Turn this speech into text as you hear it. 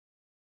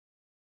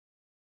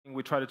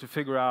We tried to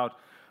figure out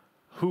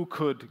who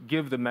could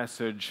give the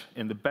message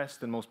in the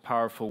best and most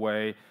powerful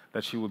way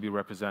that she would be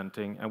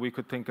representing. And we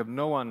could think of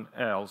no one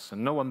else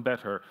and no one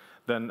better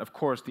than, of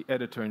course, the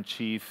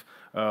editor-in-chief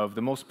of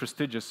the most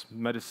prestigious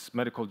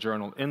medical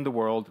journal in the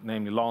world,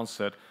 namely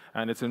Lancet.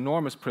 And it's an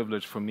enormous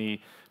privilege for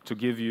me to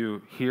give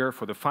you here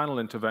for the final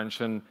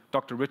intervention,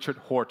 Dr. Richard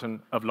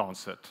Horton of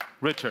Lancet.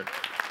 Richard.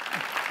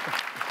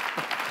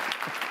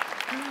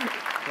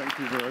 Thank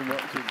you very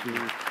much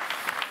indeed.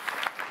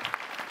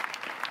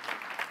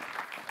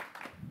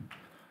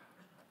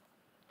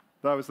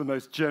 That was the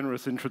most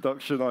generous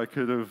introduction I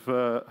could have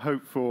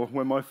hoped for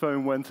when my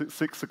phone went at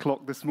 6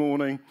 o'clock this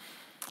morning.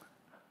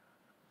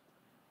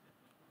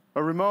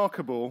 A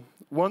remarkable,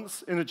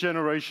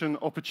 once-in-a-generation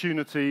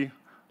opportunity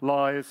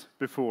lies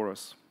before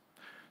us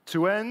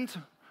to end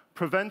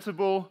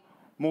preventable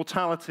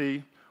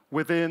mortality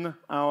within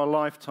our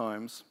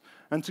lifetimes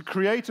and to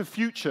create a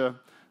future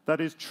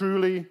that is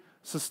truly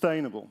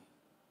sustainable.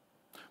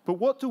 But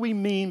what do we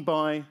mean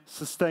by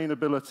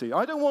sustainability?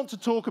 I don't want to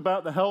talk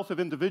about the health of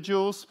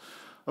individuals,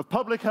 of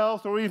public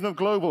health, or even of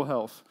global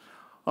health.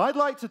 I'd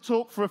like to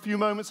talk for a few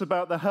moments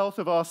about the health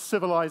of our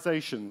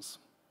civilizations,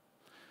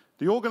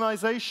 the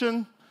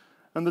organization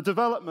and the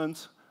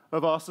development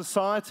of our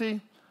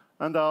society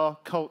and our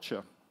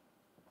culture.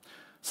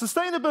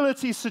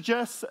 Sustainability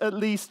suggests at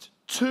least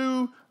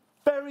two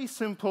very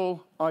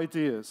simple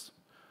ideas: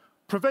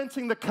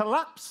 preventing the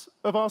collapse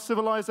of our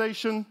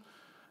civilization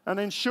and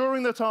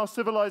ensuring that our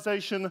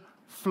civilization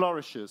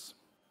flourishes.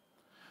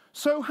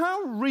 So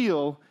how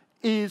real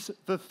is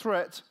the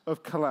threat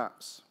of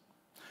collapse?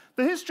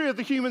 The history of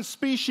the human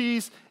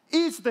species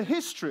is the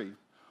history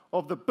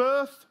of the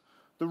birth,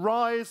 the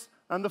rise,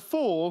 and the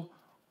fall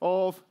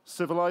of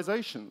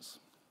civilizations.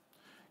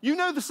 You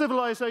know the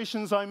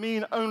civilizations I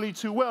mean only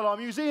too well. Our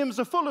museums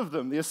are full of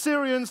them. The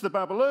Assyrians, the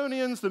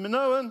Babylonians, the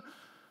Minoan.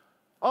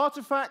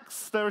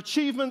 Artifacts, their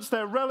achievements,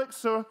 their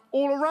relics are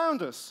all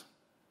around us.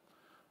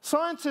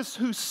 Scientists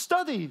who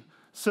study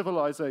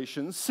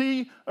civilizations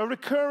see a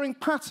recurring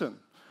pattern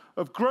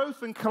of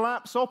growth and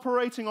collapse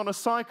operating on a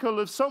cycle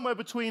of somewhere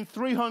between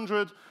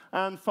 300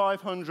 and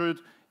 500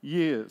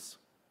 years.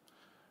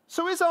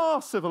 So is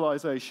our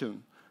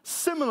civilization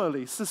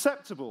similarly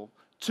susceptible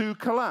to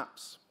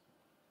collapse?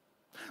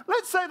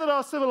 Let's say that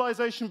our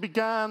civilization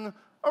began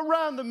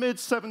around the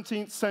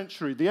mid-17th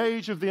century, the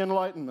age of the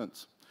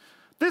Enlightenment.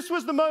 This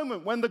was the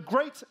moment when the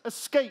Great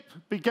Escape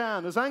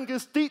began, as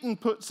Angus Deaton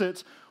puts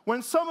it,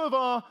 when some of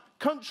our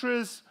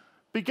countries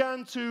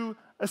began to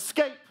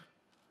escape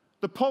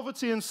the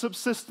poverty and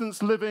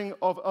subsistence living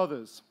of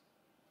others.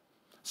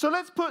 So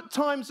let's put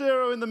time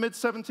zero in the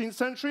mid-17th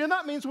century, and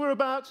that means we're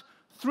about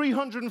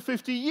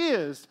 350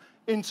 years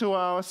into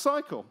our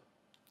cycle.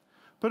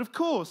 But of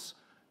course,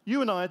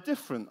 you and I are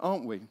different,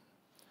 aren't we?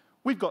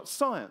 We've got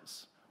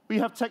science, we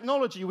have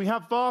technology, we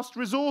have vast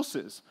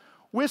resources.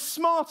 We're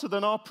smarter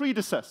than our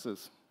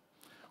predecessors.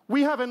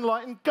 We have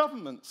enlightened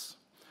governments.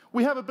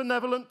 We have a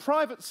benevolent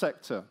private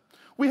sector.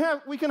 We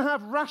can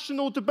have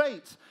rational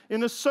debate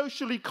in a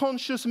socially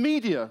conscious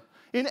media.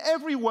 In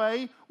every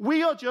way,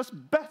 we are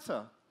just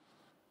better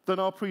than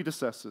our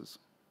predecessors.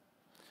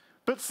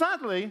 But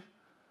sadly,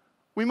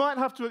 we might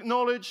have to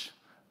acknowledge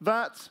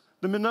that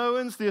the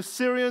Minoans, the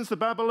Assyrians, the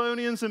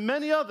Babylonians, and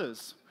many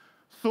others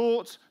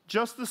thought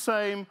just the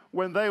same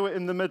when they were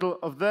in the middle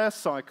of their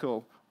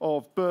cycle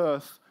of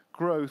birth,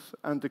 growth,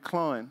 and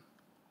decline.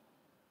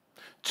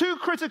 Two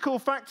critical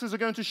factors are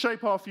going to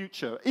shape our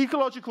future: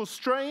 ecological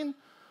strain,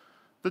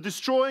 the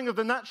destroying of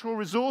the natural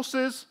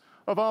resources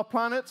of our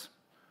planet,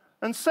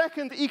 and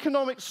second,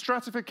 economic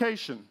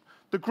stratification,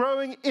 the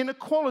growing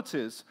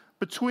inequalities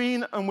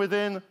between and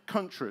within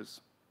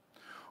countries.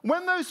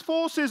 When those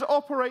forces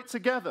operate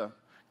together,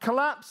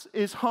 collapse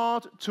is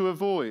hard to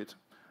avoid,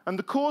 and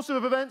the course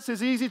of events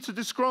is easy to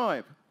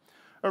describe.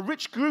 A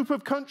rich group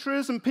of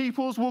countries and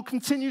peoples will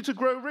continue to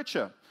grow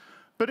richer,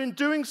 but in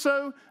doing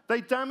so, they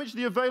damage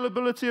the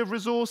availability of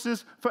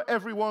resources for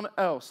everyone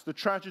else, the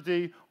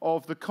tragedy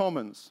of the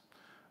commons.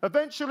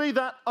 Eventually,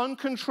 that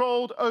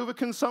uncontrolled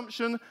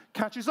overconsumption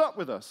catches up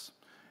with us.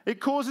 It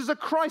causes a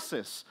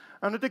crisis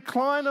and a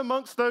decline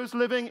amongst those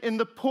living in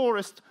the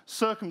poorest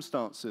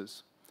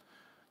circumstances.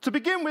 To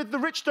begin with, the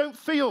rich don't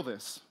feel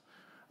this,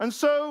 and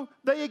so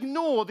they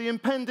ignore the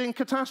impending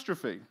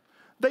catastrophe.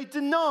 They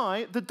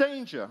deny the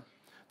danger.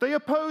 They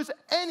oppose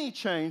any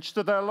change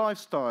to their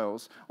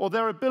lifestyles or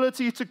their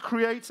ability to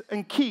create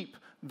and keep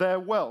their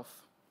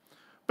wealth.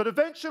 But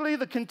eventually,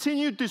 the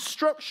continued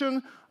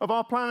destruction of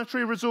our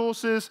planetary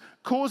resources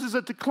causes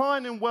a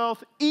decline in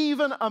wealth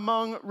even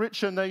among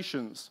richer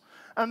nations.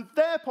 And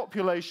their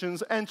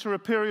populations enter a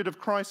period of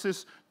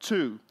crisis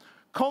too.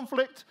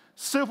 Conflict,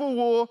 civil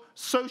war,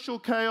 social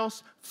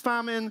chaos,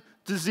 famine,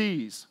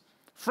 disease,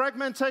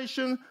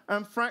 fragmentation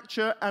and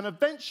fracture, and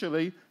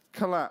eventually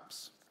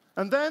collapse.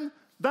 And then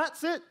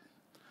that's it.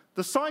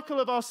 The cycle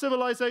of our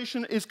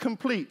civilization is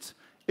complete.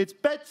 It's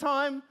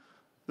bedtime.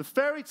 The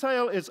fairy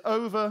tale is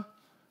over.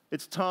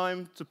 It's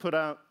time to put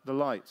out the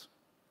light.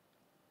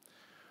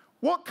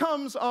 What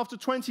comes after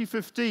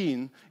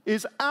 2015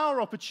 is our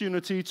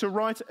opportunity to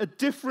write a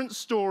different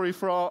story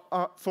for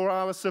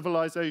our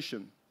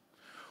civilization.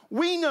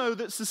 We know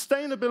that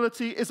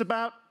sustainability is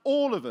about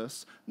all of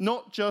us,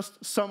 not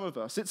just some of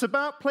us. It's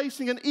about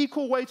placing an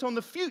equal weight on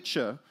the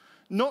future,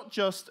 not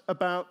just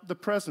about the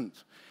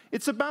present.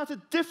 It's about a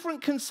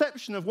different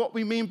conception of what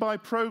we mean by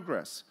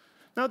progress.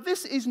 Now,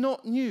 this is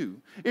not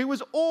new. It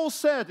was all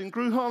said in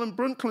Gro Harlem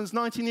Brundtland's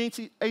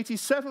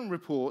 1987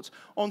 report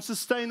on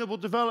sustainable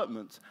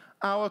development,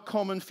 Our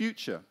Common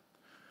Future.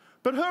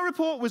 But her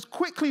report was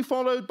quickly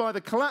followed by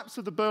the collapse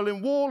of the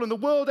Berlin Wall, and the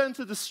world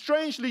entered a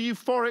strangely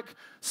euphoric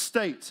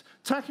state,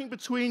 tacking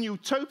between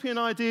utopian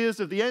ideas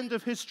of the end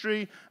of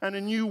history and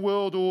a new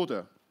world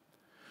order.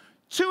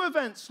 Two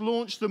events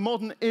launched the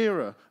modern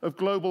era of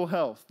global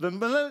health, the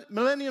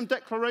Millennium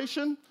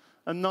Declaration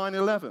and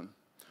 9/11.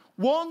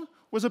 One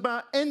was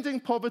about ending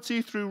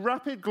poverty through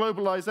rapid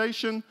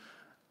globalization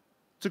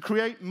to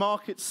create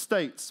market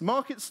states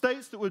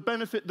that would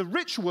benefit the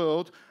rich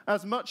world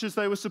as much as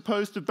they were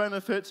supposed to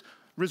benefit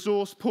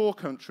resource-poor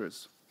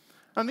countries.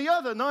 And the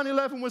other,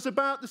 9/11, was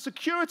about the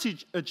security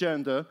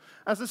agenda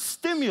as a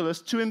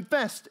stimulus to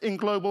invest in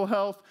global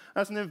health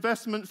as an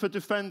investment for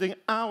defending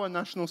our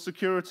national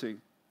security.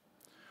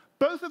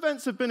 Both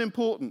events have been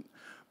important,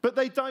 but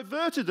they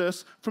diverted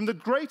us from the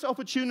great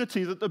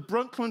opportunity that the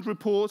Brundtland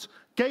report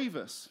gave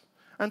us.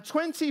 And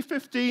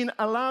 2015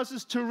 allows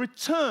us to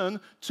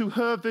return to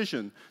her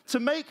vision,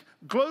 to make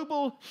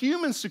global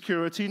human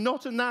security,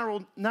 not a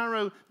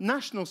narrow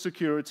national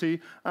security,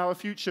 our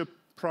future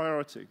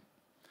priority.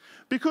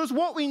 Because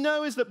what we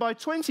know is that by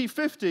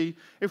 2050,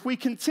 if we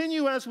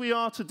continue as we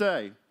are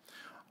today,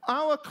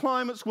 our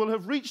climates will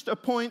have reached a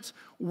point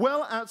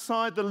well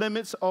outside the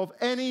limits of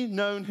any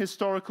known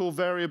historical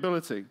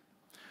variability.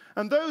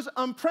 And those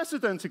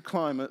unprecedented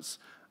climates,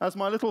 as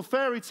my little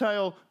fairy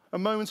tale a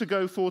moment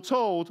ago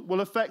foretold,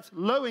 will affect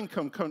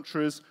low-income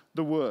countries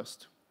the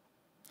worst.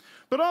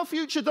 But our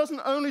future doesn't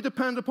only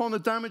depend upon the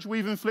damage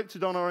we've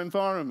inflicted on our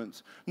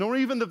environment, nor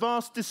even the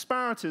vast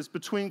disparities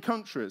between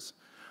countries.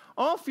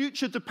 Our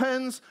future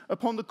depends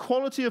upon the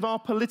quality of our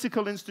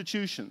political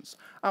institutions,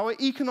 our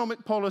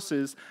economic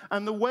policies,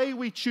 and the way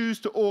we choose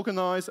to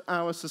organize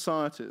our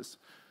societies.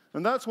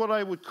 And that's what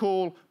I would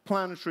call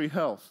planetary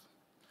health.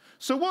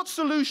 So what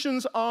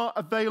solutions are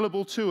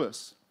available to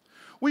us?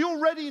 We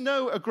already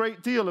know a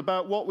great deal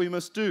about what we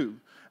must do.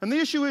 And the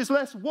issue is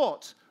less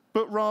what,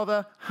 but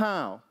rather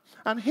how.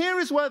 And here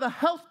is where the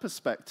health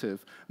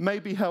perspective may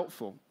be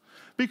helpful.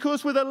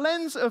 Because with a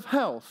lens of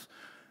health,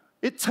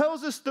 it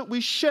tells us that we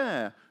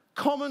share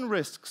common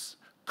risks,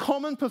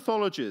 common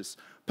pathologies,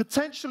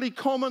 potentially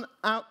common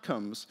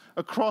outcomes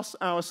across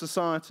our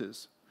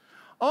societies.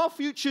 Our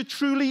future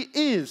truly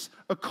is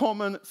a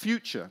common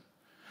future.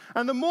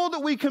 And the more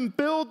that we can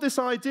build this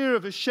idea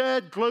of a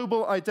shared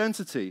global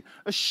identity,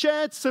 a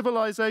shared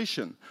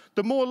civilization,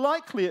 the more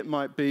likely it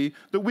might be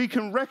that we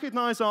can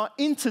recognize our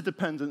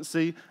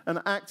interdependency and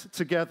act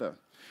together.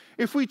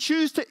 If we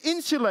choose to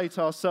insulate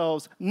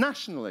ourselves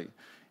nationally,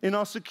 in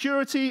our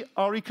security,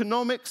 our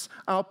economics,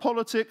 our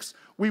politics,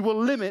 we will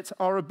limit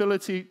our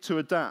ability to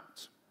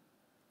adapt.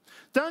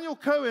 Daniel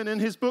Cohen, in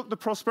his book, The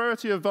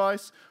Prosperity of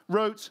Vice,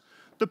 wrote,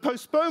 "The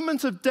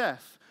postponement of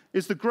death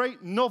is the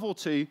great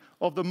novelty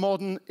of the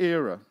modern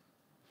era.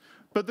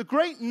 But the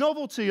great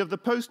novelty of the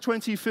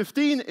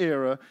post-2015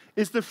 era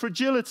is the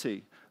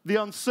fragility, the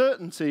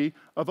uncertainty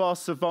of our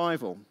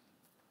survival."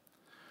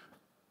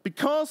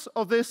 Because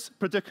of this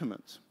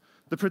predicament,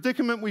 the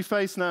predicament we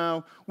face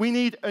now, we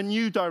need a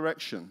new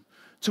direction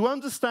to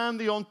understand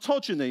the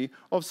ontogeny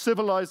of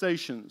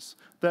civilizations,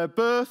 their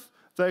birth,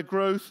 their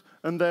growth,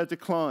 and their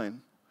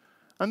decline.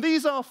 And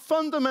these are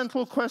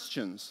fundamental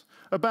questions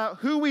about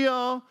who we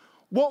are,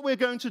 what we're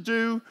going to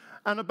do,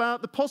 and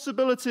about the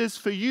possibilities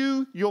for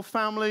you, your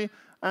family,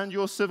 and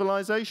your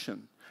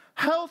civilization.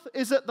 Health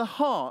is at the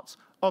heart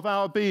of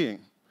our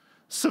being.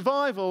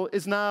 Survival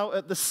is now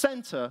at the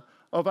center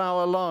of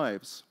our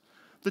lives.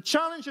 The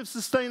challenge of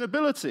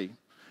sustainability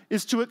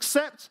is to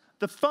accept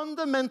the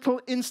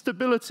fundamental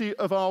instability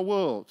of our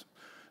world,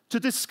 to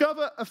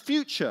discover a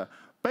future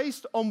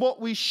based on what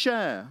we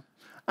share,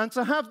 and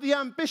to have the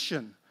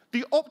ambition,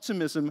 the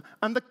optimism,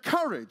 and the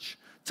courage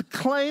to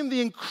claim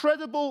the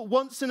incredible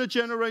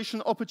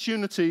once-in-a-generation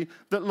opportunity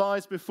that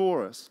lies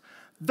before us.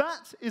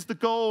 That is the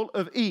goal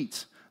of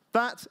EAT.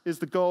 That is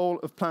the goal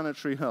of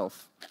planetary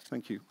health.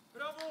 Thank you.